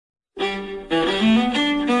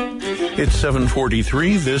It's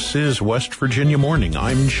 7:43. This is West Virginia Morning.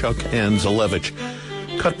 I'm Chuck Anzelevich.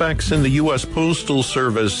 Cutbacks in the U.S. Postal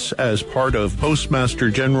Service as part of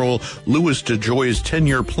Postmaster General Louis DeJoy's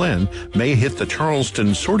 10-year plan may hit the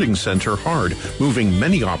Charleston sorting center hard, moving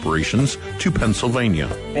many operations to Pennsylvania.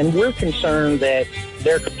 And we're concerned that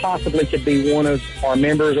there possibly could be one of our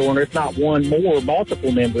members, or if not one more,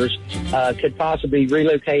 multiple members, could possibly be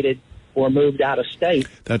relocated or moved out of state.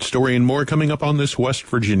 That story and more coming up on this West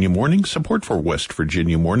Virginia Morning. Support for West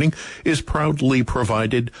Virginia Morning is proudly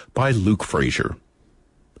provided by Luke Frazier.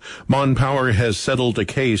 Mon Power has settled a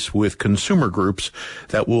case with consumer groups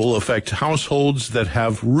that will affect households that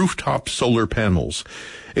have rooftop solar panels.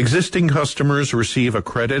 Existing customers receive a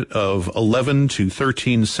credit of 11 to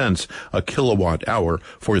 13 cents a kilowatt hour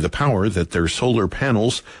for the power that their solar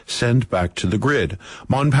panels send back to the grid.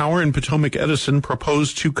 Mon Power and Potomac Edison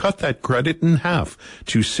propose to cut that credit in half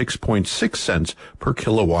to 6.6 cents per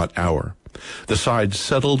kilowatt hour. The sides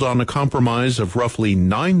settled on a compromise of roughly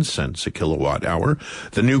 9 cents a kilowatt hour.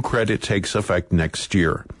 The new credit takes effect next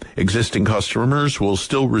year. Existing customers will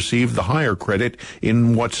still receive the higher credit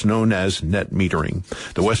in what's known as net metering.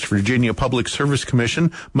 The West Virginia Public Service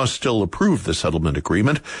Commission must still approve the settlement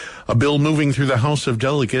agreement. A bill moving through the House of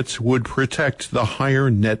Delegates would protect the higher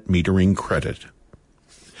net metering credit.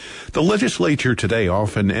 The legislature today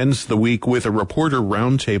often ends the week with a reporter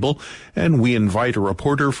roundtable, and we invite a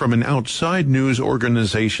reporter from an outside news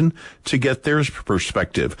organization to get their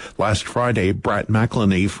perspective. Last Friday, Brad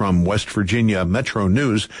McElhenney from West Virginia Metro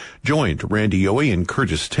News joined Randy Yohe and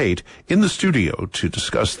Curtis Tate in the studio to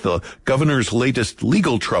discuss the governor's latest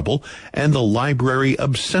legal trouble and the library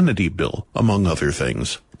obscenity bill, among other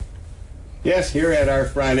things. Yes, here at our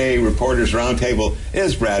Friday Reporters Roundtable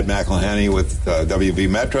is Brad McElhenney with WV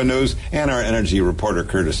Metro News and our energy reporter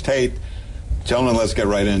Curtis Tate. Gentlemen, let's get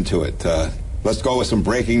right into it. Let's go with some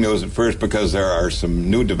breaking news at first, because there are some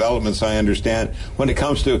new developments, I understand, when it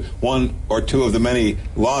comes to one or two of the many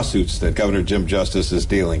lawsuits that Governor Jim Justice is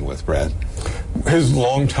dealing with. Brad? His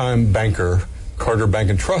longtime banker, Carter Bank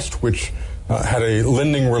and Trust, which had a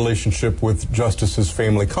lending relationship with Justice's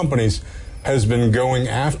family companies, has been going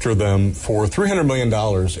after them for $300 million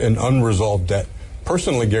in unresolved debt,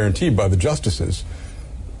 personally guaranteed by the justices.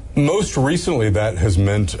 Most recently, that has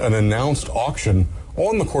meant an announced auction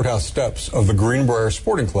on the courthouse steps of the Greenbrier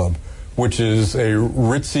Sporting Club, which is a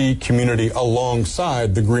ritzy community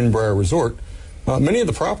alongside the Greenbrier Resort. Many of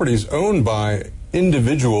the properties owned by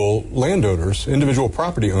individual landowners, individual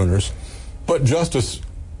property owners, but Justice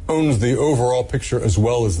owns the overall picture as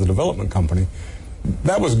well as the development company.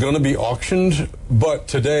 That was going to be auctioned, but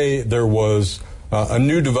today there was a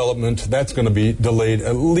new development that's going to be delayed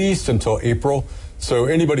at least until April. So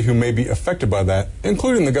anybody who may be affected by that,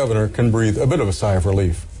 including the governor, can breathe a bit of a sigh of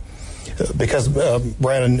relief. Because,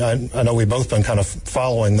 Brandon, I know we've both been kind of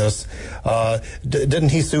following this. Didn't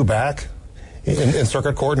he sue back in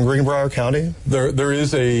circuit court in Greenbrier County? There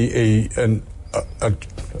is a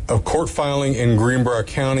court filing in Greenbrier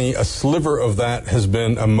County. A sliver of that has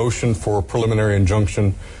been a motion for a preliminary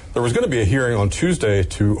injunction. There was going to be a hearing on Tuesday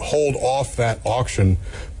to hold off that auction,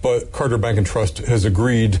 but Carter Bank and Trust has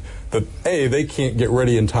agreed that, A, they can't get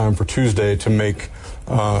ready in time for Tuesday to make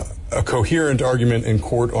a coherent argument in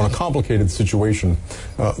court on a complicated situation.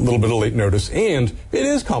 A little bit of late notice, and it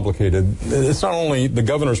is complicated. It's not only the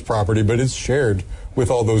governor's property, but it's shared with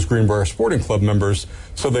all those Greenbrier Sporting Club members.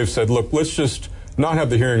 So they've said, look, let's just not have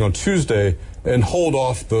the hearing on Tuesday and hold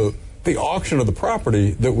off the auction of the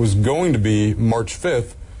property that was going to be March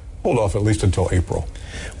 5th, hold off at least until April.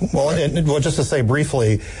 Well, just to say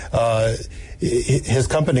briefly, his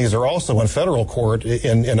companies are also in federal court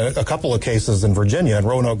in a couple of cases in Virginia, in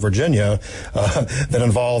Roanoke, Virginia, that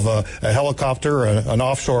involve a helicopter, an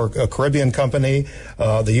offshore Caribbean company,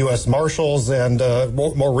 the U.S. Marshals, and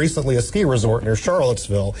more recently a ski resort near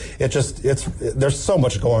Charlottesville. There's so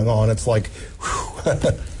much going on. It's like,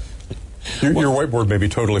 your whiteboard may be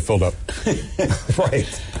totally filled up.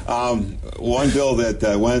 Right. One bill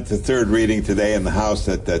that went to third reading today in the House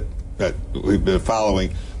that we've been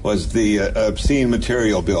following was the obscene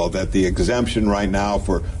material bill, that the exemption right now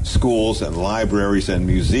for schools and libraries and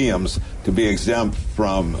museums to be exempt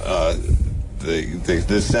from the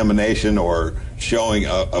dissemination or showing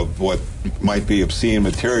of what might be obscene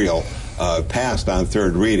material passed on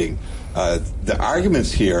third reading. The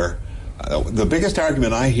arguments here, the biggest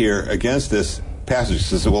argument I hear against this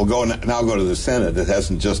passage, is it will now go to the Senate, it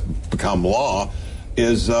hasn't just become law,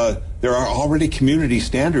 is there are already community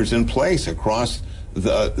standards in place across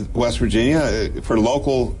the West Virginia for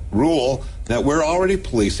local rule that we're already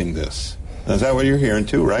policing this. Is that what you're hearing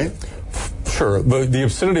too, right? Sure. The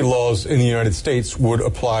obscenity laws in the United States would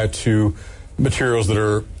apply to materials that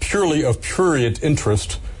are purely of prurient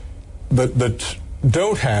interest, that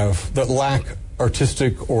lack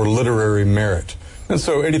artistic or literary merit. And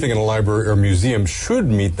so anything in a library or museum should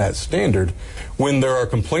meet that standard. When there are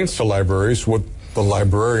complaints to libraries, what the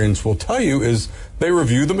librarians will tell you is they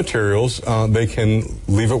review the materials. They can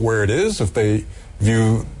leave it where it is if they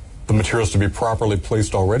view the materials to be properly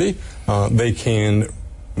placed already. They can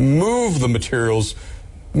move the materials,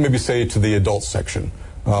 maybe say to the adult section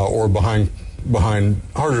or behind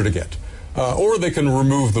harder to get. Or they can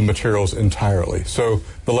remove the materials entirely. So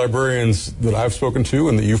the librarians that I've spoken to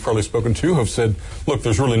and that you've probably spoken to have said, look,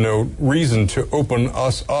 there's really no reason to open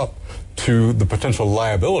us up to the potential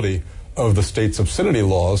liability of the state's obscenity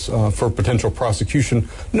laws for potential prosecution,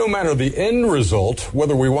 no matter the end result,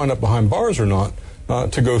 whether we wind up behind bars or not,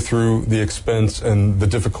 to go through the expense and the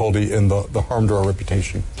difficulty and the harm to our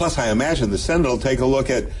reputation. Plus, I imagine the Senate will take a look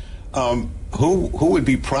at who would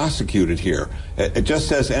be prosecuted here. It just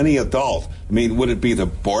says any adult. I mean, would it be the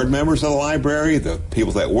board members of the library, the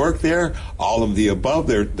people that work there, all of the above?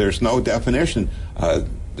 There's no definition.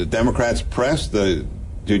 The Democrats pressed the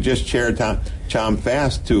just Chair Tom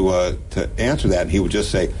Fast to answer that. He would just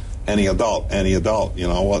say any adult. You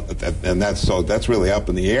know what? And that's really up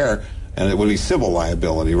in the air. And it would be civil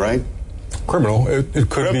liability, right? Criminal. It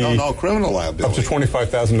could be criminal liability. Up to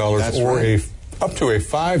 $25,000 or right. Up to a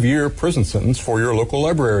 5-year prison sentence for your local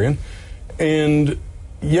librarian. And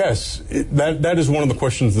yes, that is one of the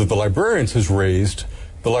questions that the librarians have raised,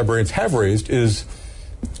 is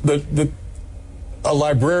that a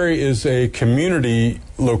library is a community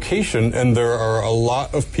location and there are a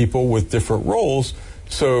lot of people with different roles.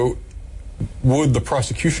 So would the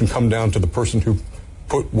prosecution come down to the person who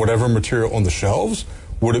put whatever material on the shelves?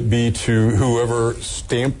 Would it be to whoever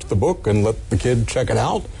stamped the book and let the kid check it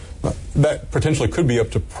out? That potentially could be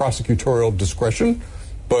up to prosecutorial discretion,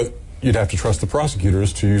 but you'd have to trust the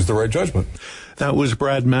prosecutors to use the right judgment. That was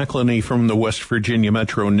Brad McElhenney from the West Virginia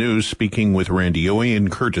Metro News speaking with Randy Oey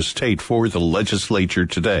and Curtis Tate for the legislature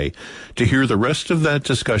today. To hear the rest of that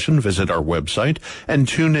discussion, visit our website and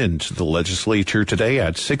tune in to the legislature today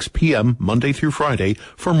at 6 p.m. Monday through Friday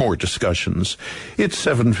for more discussions. It's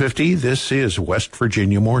 7:50. This is West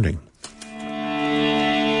Virginia Morning.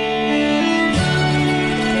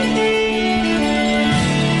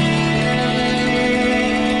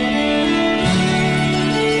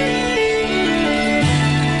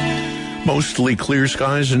 Mostly clear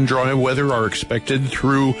skies and dry weather are expected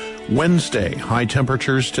through Wednesday. High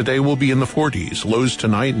temperatures today will be in the 40s. Lows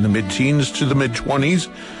tonight in the mid-teens to the mid-20s.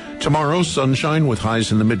 Tomorrow, sunshine with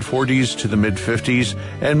highs in the mid-40s to the mid-50s,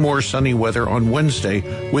 and more sunny weather on Wednesday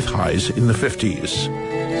with highs in the 50s.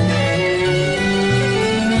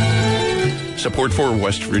 Support for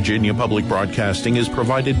West Virginia Public Broadcasting is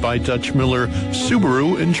provided by Dutch Miller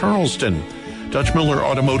Subaru in Charleston. Dutch Miller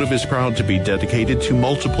Automotive is proud to be dedicated to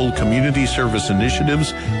multiple community service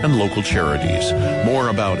initiatives and local charities. More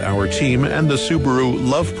about our team and the Subaru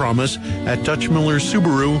Love Promise at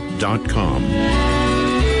DutchMillerSubaru.com.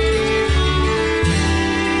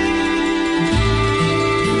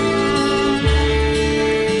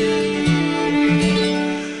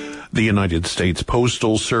 The United States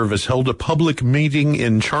Postal Service held a public meeting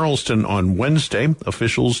in Charleston on Wednesday.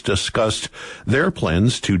 Officials discussed their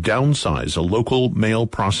plans to downsize a local mail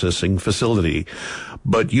processing facility.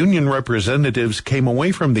 But union representatives came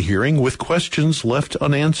away from the hearing with questions left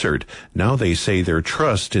unanswered. Now they say their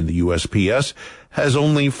trust in the USPS has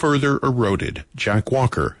only further eroded. Jack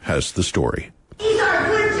Walker has the story. These are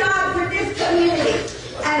good jobs for this community,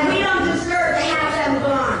 and we don't deserve to have them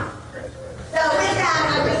gone. So with that,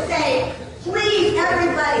 I would say, please,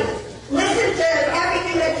 everybody, listen to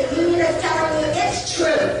everything that the union is telling you. It's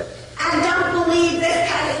true. And don't believe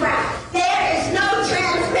this kind of crap. There is no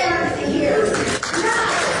transparency here. No.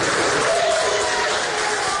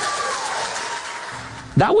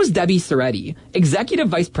 That was Debbie Soretti, Executive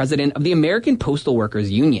Vice President of the American Postal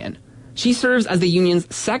Workers Union. She serves as the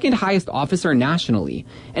union's second highest officer nationally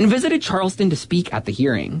and visited Charleston to speak at the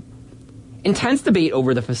hearing. Intense debate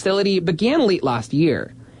over the facility began late last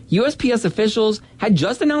year. USPS officials had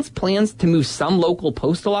just announced plans to move some local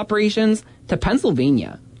postal operations to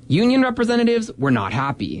Pennsylvania. Union representatives were not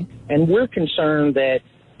happy. And we're concerned that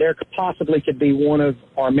there possibly could be one of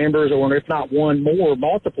our members, or if not one more,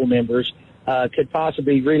 multiple members, could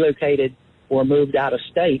possibly be relocated or moved out of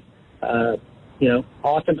state,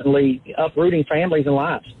 ultimately uprooting families and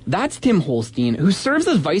lives. That's Tim Holstein, who serves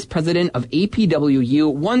as Vice President of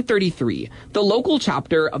APWU 133, the local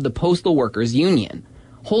chapter of the Postal Workers Union.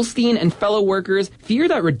 Holstein and fellow workers fear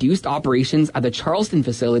that reduced operations at the Charleston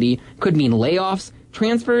facility could mean layoffs,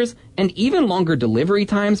 transfers, and even longer delivery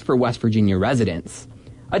times for West Virginia residents.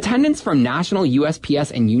 Attendance from national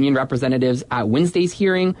USPS and union representatives at Wednesday's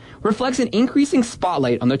hearing reflects an increasing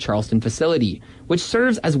spotlight on the Charleston facility, which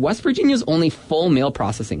serves as West Virginia's only full mail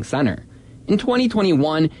processing center. In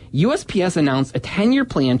 2021, USPS announced a 10-year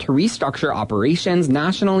plan to restructure operations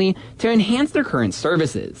nationally to enhance their current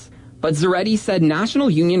services. But Zaretti said national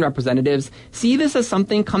union representatives see this as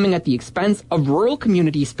something coming at the expense of rural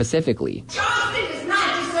communities specifically. Charleston does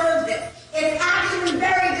not deserve this. It's actually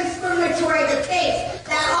very discriminatory to think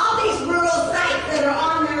that all these rural sites that are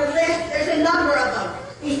on their list, there's a number of them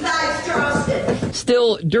besides Charleston.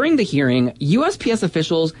 Still, during the hearing, USPS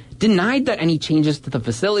officials denied that any changes to the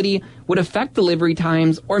facility would affect delivery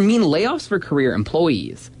times or mean layoffs for career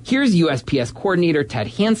employees. Here's USPS Coordinator Ted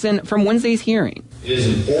Hansen from Wednesday's hearing. It is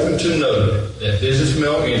important to note that business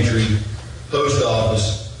mail entry, post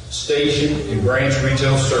office, station, and branch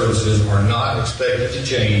retail services are not expected to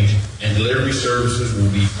change, and delivery services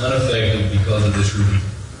will be unaffected because of this review.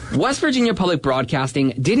 West Virginia Public Broadcasting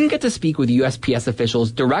didn't get to speak with USPS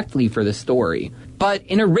officials directly for this story, but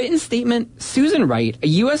in a written statement, Susan Wright,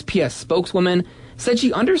 a USPS spokeswoman, said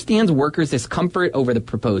she understands workers' discomfort over the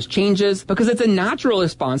proposed changes because it's a natural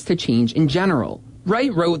response to change in general.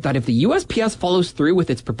 Wright wrote that if the USPS follows through with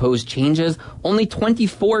its proposed changes, only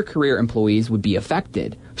 24 career employees would be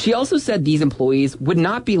affected. She also said these employees would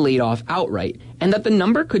not be laid off outright, and that the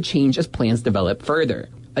number could change as plans develop further.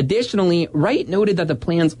 Additionally, Wright noted that the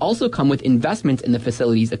plans also come with investments in the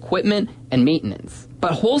facility's equipment and maintenance.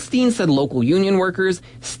 But Holstein said local union workers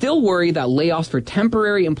still worry that layoffs for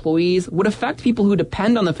temporary employees would affect people who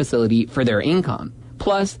depend on the facility for their income.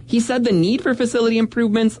 Plus, he said the need for facility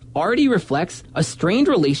improvements already reflects a strained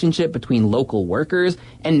relationship between local workers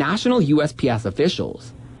and national USPS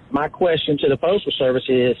officials. My question to the Postal Service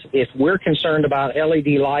is, if we're concerned about LED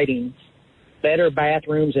lighting, better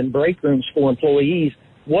bathrooms and break rooms for employees,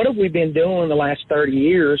 what have we been doing the last 30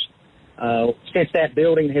 years since that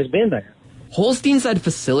building has been there? Holstein said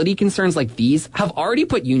facility concerns like these have already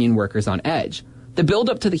put union workers on edge. The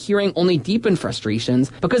build-up to the hearing only deepened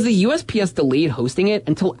frustrations because the USPS delayed hosting it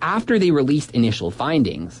until after they released initial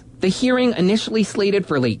findings. The hearing, initially slated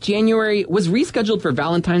for late January, was rescheduled for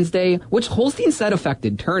Valentine's Day, which Holstein said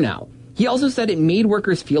affected turnout. He also said it made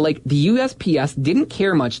workers feel like the USPS didn't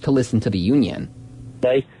care much to listen to the union.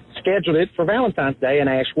 They scheduled it for Valentine's Day and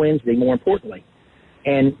Ash Wednesday, more importantly.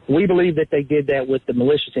 And we believe that they did that with the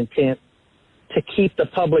malicious intent to keep the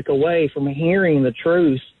public away from hearing the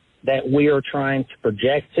truth that we are trying to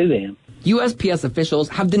project to them. USPS officials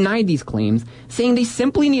have denied these claims, saying they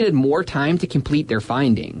simply needed more time to complete their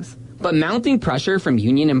findings. But mounting pressure from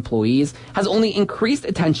union employees has only increased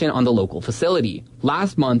attention on the local facility.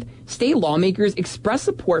 Last month, state lawmakers expressed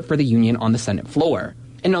support for the union on the Senate floor.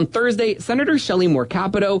 And on Thursday, Senator Shelley Moore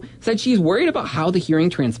Capito said she's worried about how the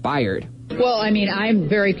hearing transpired. Well, I mean, I'm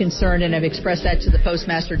very concerned, and I've expressed that to the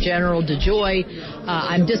Postmaster General, DeJoy.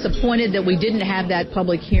 I'm disappointed that we didn't have that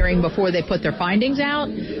public hearing before they put their findings out.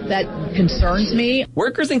 That concerns me.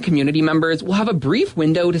 Workers and community members will have a brief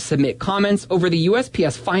window to submit comments over the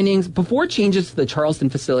USPS findings before changes to the Charleston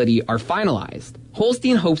facility are finalized.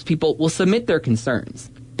 Holstein hopes people will submit their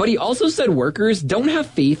concerns. But he also said workers don't have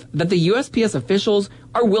faith that the USPS officials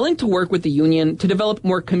are willing to work with the union to develop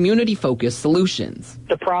more community-focused solutions.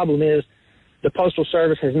 The problem is the Postal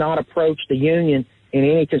Service has not approached the union in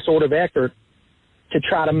any sort of effort to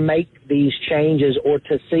try to make these changes or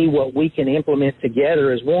to see what we can implement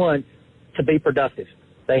together as one to be productive.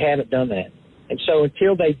 They haven't done that. And so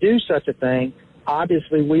until they do such a thing,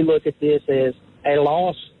 obviously we look at this as a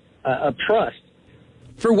loss of trust.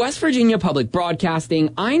 For West Virginia Public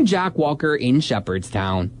Broadcasting, I'm Jack Walker in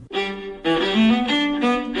Shepherdstown.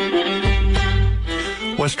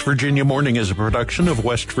 West Virginia Morning is a production of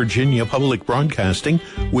West Virginia Public Broadcasting,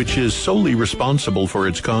 which is solely responsible for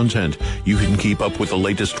its content. You can keep up with the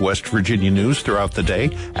latest West Virginia news throughout the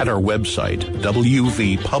day at our website,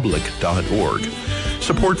 wvpublic.org.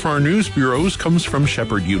 Support for our news bureaus comes from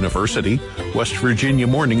Shepherd University. West Virginia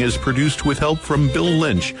Morning is produced with help from Bill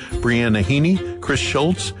Lynch, Brianna Heaney, Chris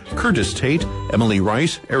Schultz, Curtis Tate, Emily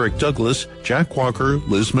Rice, Eric Douglas, Jack Walker,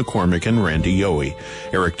 Liz McCormick, and Randy Yohe.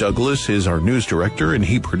 Eric Douglas is our news director, and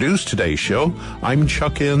he produced today's show. I'm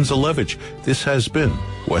Chuck Anzalevich. This has been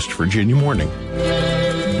West Virginia Morning.